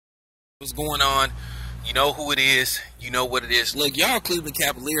What's going on? You know who it is. You know what it is. Look, y'all Cleveland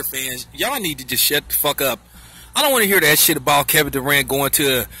Cavalier fans, y'all need to just shut the fuck up. I don't want to hear that shit about Kevin Durant going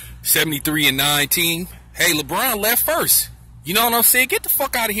to 73-9 team. Hey, LeBron left first. You know what I'm saying? Get the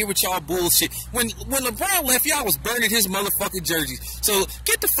fuck out of here with y'all bullshit. When LeBron left, y'all was burning his motherfucking jerseys. So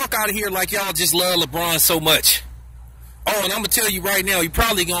get the fuck out of here like y'all just love LeBron so much. Oh, and I'm going to tell you right now, he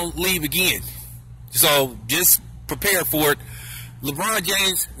probably going to leave again. So just prepare for it. LeBron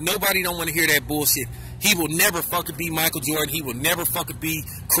James, nobody don't want to hear that bullshit. He will never fucking be Michael Jordan. He will never fucking be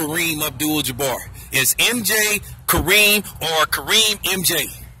Kareem Abdul-Jabbar. It's MJ, Kareem, or Kareem, MJ.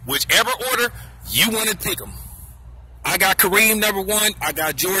 Whichever order you want to pick them. I got Kareem number 1, I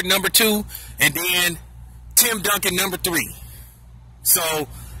got Jordan number 2, and then Tim Duncan number 3. So,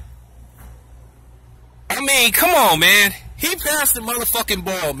 I mean, come on, man. He passed the motherfucking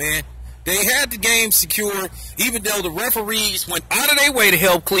ball, man. They had the game secure, even though the referees went out of their way to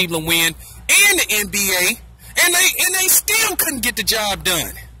help Cleveland win, and the NBA, and they still couldn't get the job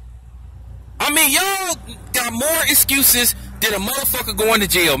done. I mean, y'all got more excuses than a motherfucker going to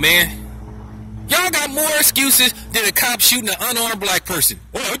jail, man. Y'all got more excuses than a cop shooting an unarmed black person.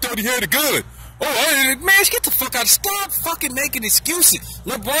 Oh, I thought he had a gun. Oh, man, get the fuck out. Stop fucking making excuses.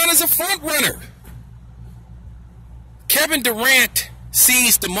 LeBron is a front runner. Kevin Durant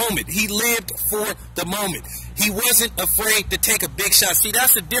seized the moment. He lived for the moment. He wasn't afraid to take a big shot. See,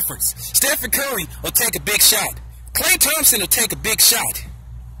 that's the difference. Stephen Curry will take a big shot. Klay Thompson will take a big shot.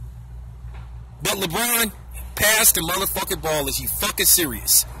 But LeBron passed the motherfucking ball. Is you fucking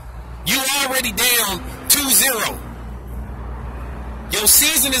serious? You already down 2-0. Your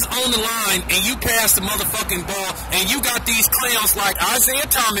season is on the line, and you pass the motherfucking ball, and you got these clowns like Isaiah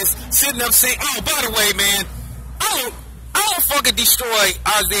Thomas sitting up saying, oh, by the way, man, I don't fucking destroy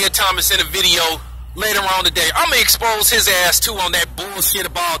Isaiah Thomas in a video later on today. I'm going to expose his ass, too, on that bullshit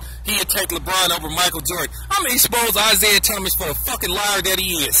about he'd take LeBron over Michael Jordan. I'm going to expose Isaiah Thomas for the fucking liar that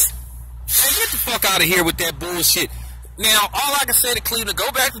he is. Man, get the fuck out of here with that bullshit. Now, all I can say to Cleveland,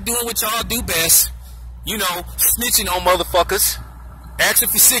 go back to doing what y'all do best. You know, snitching on motherfuckers. Asking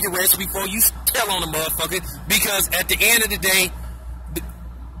for cigarettes before you tell on the motherfucker. Because at the end of the day,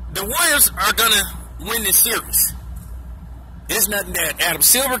 the Warriors are going to win this series. There's nothing that Adam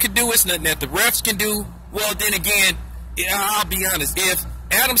Silver can do. It's nothing that the refs can do. Well, then again, I'll be honest. If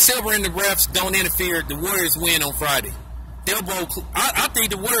Adam Silver and the refs don't interfere, the Warriors win on Friday. They'll blow. I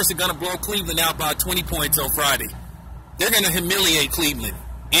think the Warriors are going to blow Cleveland out by 20 points on Friday. They're going to humiliate Cleveland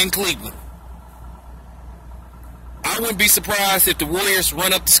in Cleveland. I wouldn't be surprised if the Warriors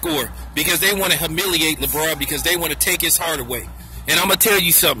run up the score because they want to humiliate LeBron because they want to take his heart away. And I'm going to tell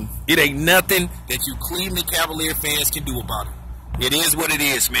you something. It ain't nothing that you Cleveland Cavalier fans can do about it. It is what it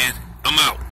is, man. I'm out.